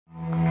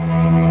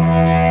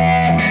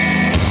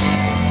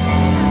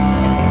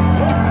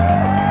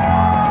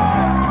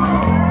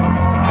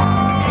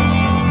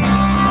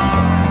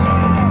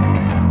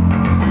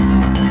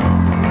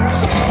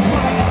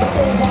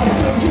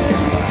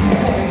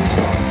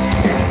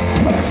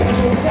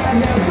Soldiers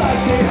and their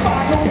flags they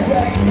find no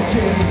refuge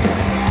in.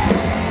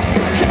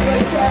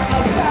 Character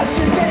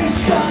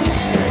assassinations.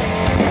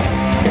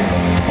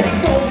 They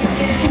know the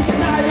issue,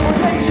 deny the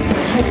relation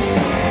between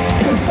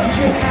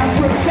consumption and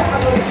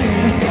brutality.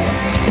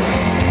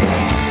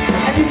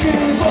 And you can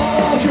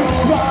involve your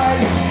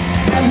eyes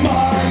and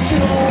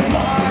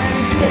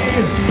marginalize me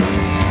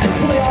and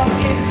play on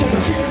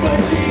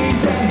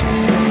insecurities, and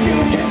you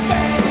can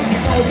feign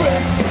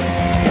ignorance,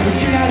 but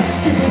you're not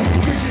stupid,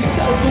 because you're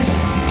selfish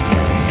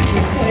and you're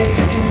a slave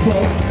to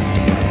impulse.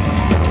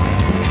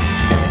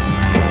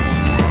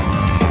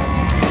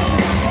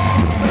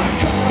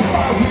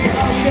 We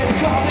all share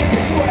common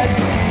threads,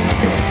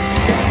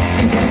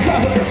 and you're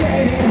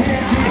gravitating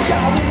into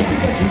challenge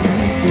because you're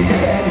deeply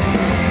fed.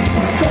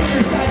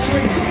 Cultures that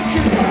shrink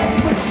creatures like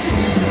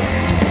machines,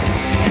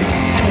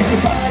 and if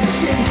you're buying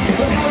shit,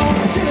 but how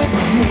did it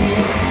to you?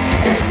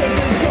 It says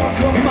it's your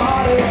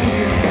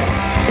commodity.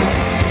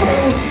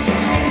 Through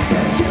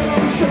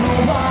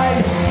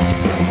institutionalized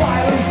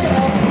violence and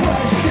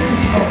oppression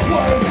of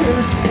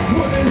workers,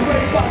 women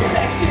raped by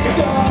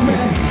sexism,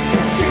 and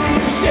do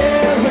you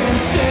still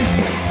insist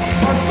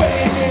on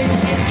feigning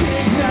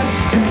indignance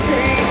to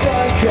raise a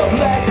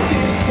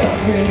collective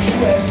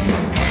self-interest?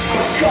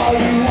 I'll call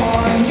you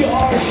on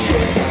your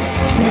shit,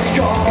 please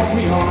call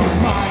me on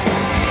mine.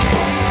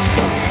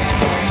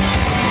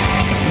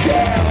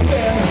 Yeah,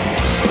 then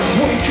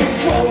we can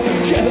grow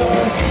together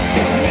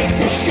and make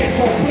this shit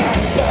whole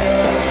planet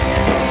better.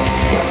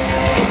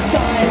 In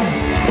time,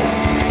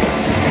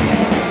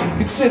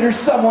 consider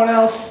someone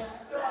else.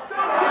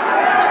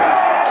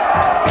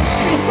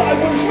 Suicide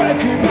was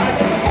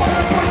recognized as a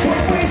border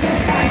between reason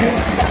and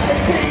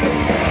insanity.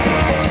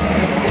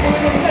 Similar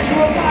to measure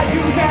of my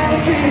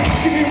humanity,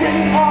 to be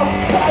written off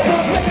by the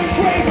living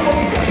praise of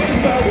million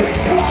murdered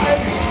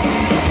lives.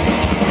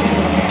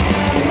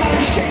 I'm not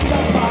ashamed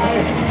of my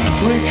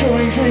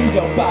recurring dreams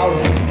about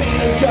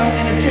being a gun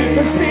and a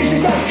different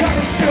species. I kind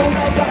of still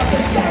know about the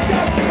stacked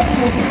up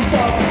eventual things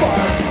of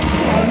farms.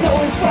 So I know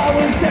it's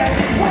flowers and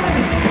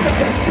wine, that's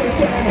what's good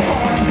and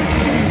harm.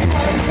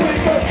 Honest with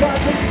the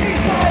conscience,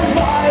 these my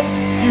lives.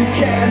 You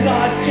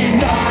cannot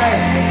deny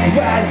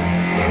that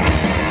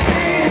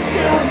he's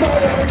still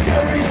murdered,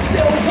 he's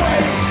still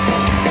right.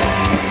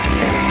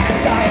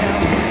 And I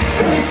am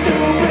still as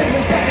stupid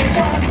as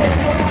anyone, but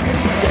no more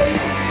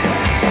mistakes.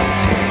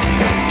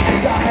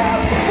 And I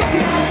have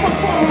recognized my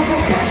form of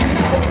oppression,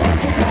 I will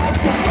recognize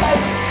my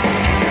less.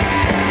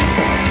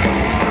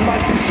 And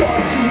life's too short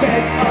to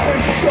make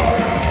others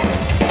short.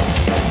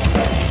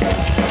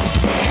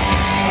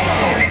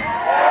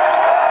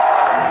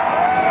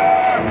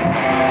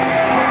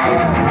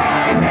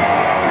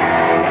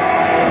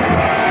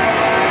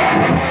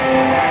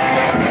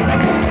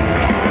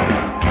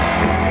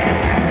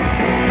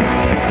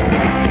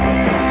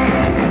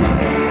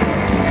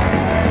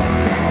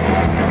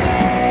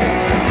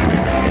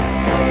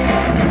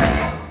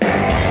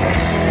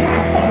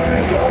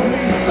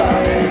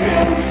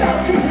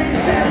 Out to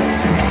resist.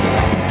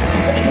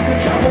 They took a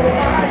jumble of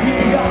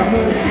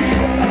ideology,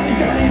 not the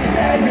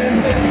understanding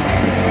this.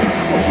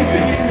 Pushing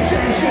the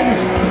intentions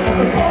of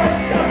the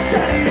voice of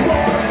steady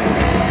war.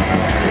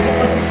 It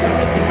was a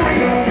sound of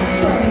freedom,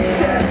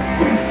 sunset,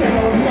 free say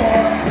no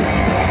more.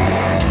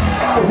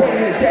 Wait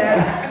a dead,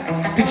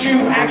 did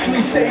you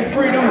actually say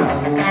freedom?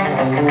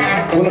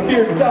 Well, if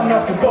you're dumb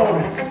enough to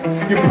vote,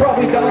 you're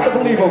probably dumb enough to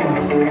believe them.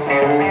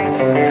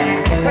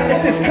 And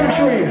if this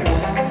country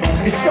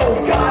is so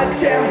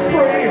goddamn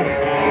free,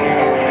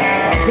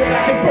 then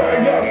I can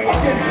burn your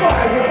fucking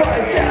flag if I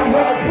damn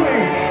well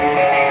please.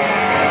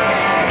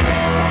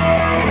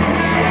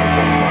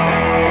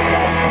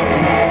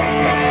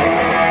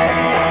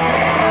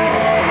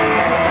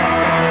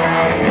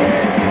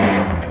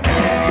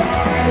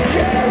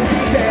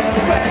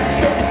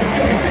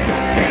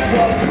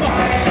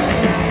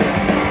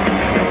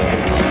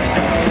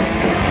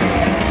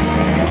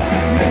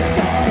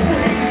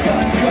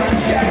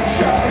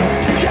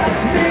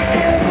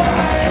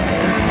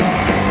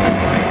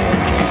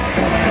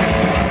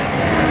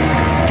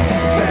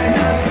 Then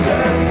I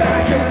stood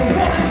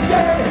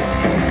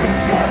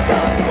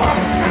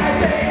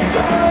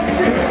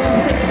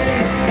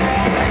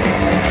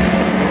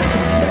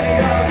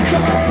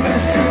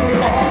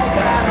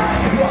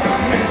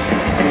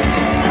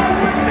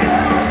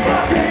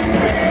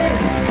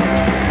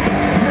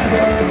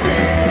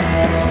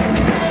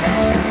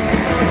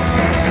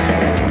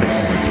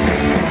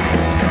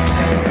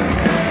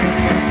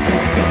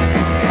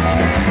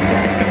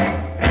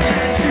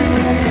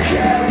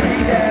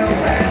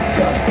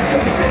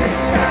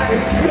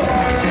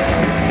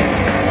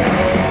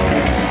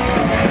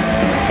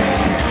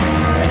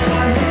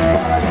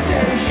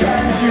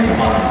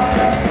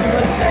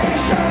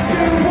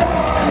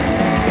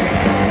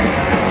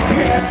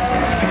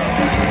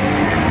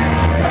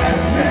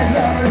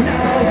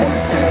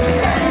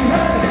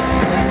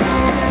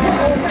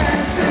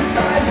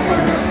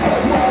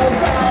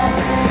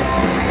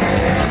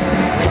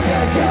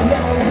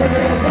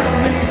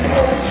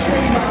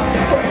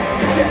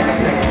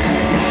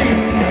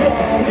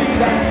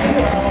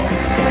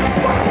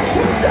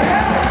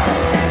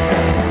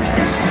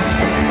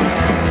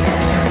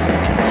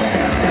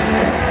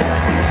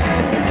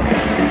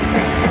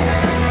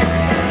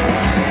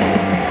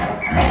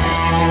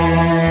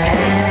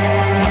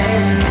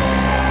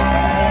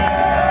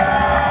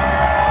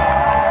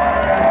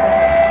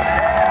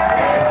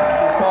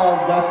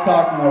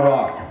less talk, more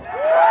rock.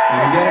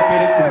 And we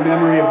dedicate it to the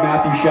memory of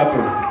Matthew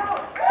Shepard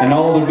and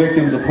all the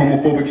victims of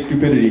homophobic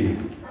stupidity.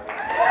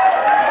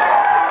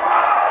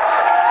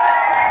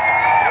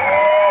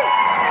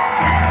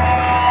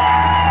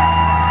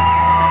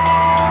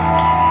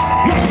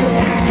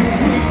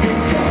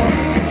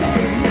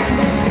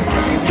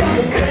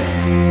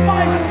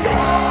 My song,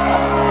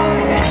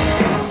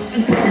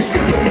 and bring your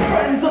stupid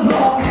friends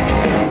along.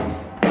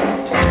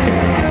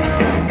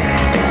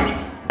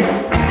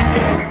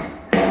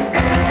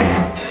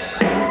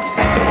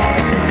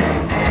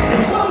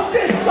 I wrote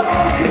this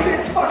song 'cause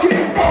it's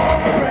fucking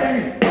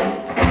boring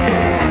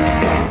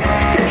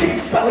to keep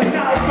spelling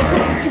out the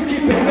words that you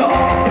keep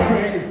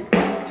ignoring.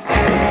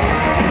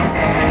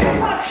 Your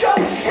macho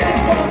shit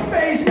won't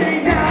faze me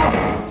now.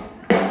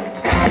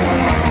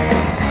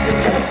 It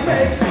just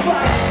makes us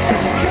laugh.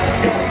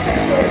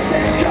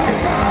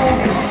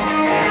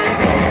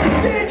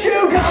 Did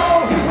you know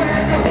that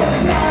when I was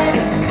 9,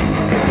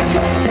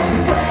 some young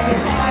friend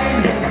of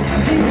mine,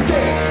 he was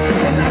 8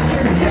 and I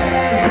turned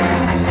 10.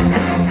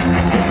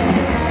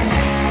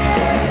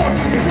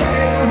 14 years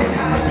later it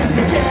happened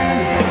again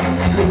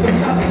with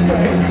another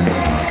friend.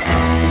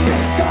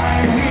 This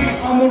time me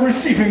on the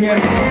receiving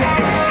end.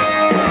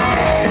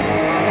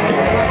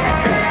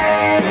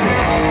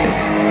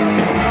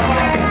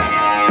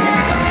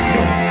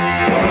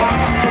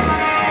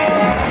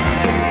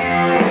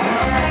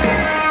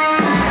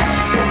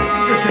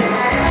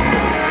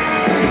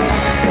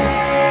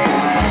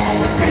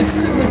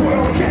 In the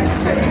world can't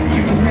save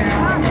you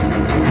now.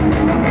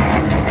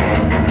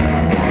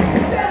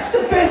 That's the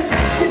fist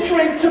you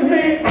drink to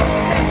me.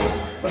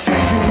 A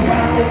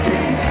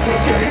sensuality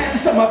with your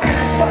hands to my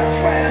pants like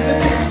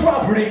transitive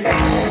property.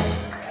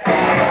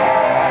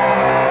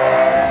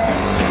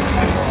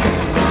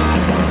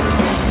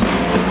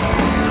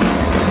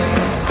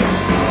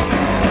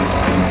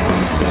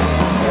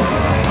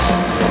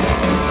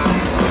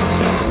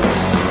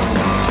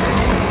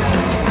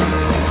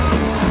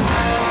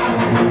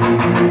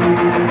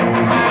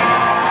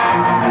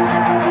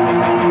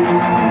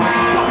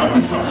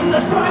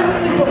 That's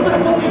privately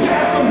political, the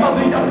anthem of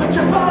the upper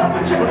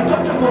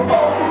untouchable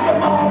focus a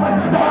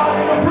moment, not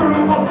in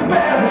approval,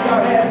 bury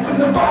our heads in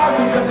the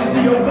bargains of these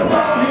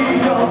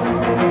neo-colonials.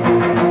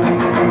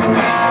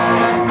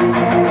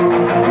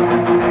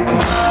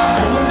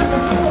 And the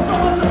nemesis of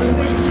moments of the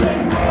nation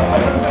state, a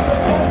president's a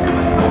focus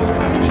and full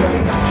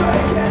concentrate. Try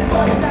again,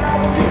 but now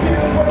we're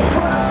confused what it's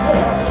class for.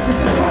 This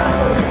is class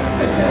for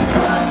this is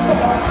class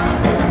for.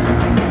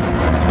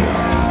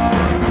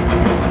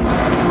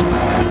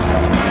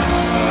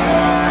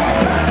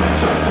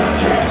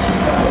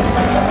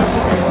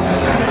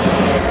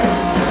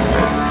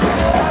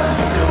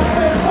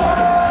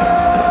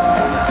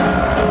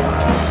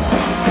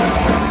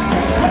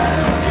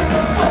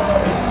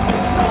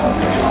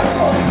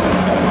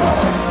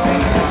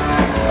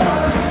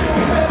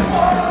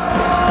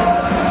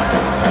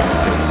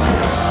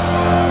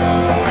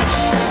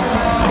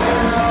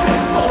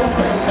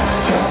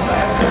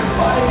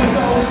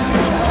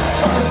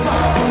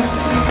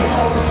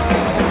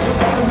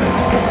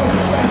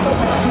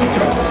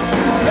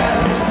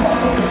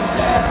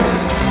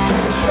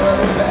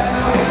 Sure, then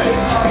I'll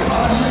make my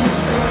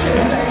unrestricted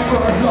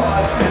labor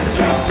laws.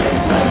 Counting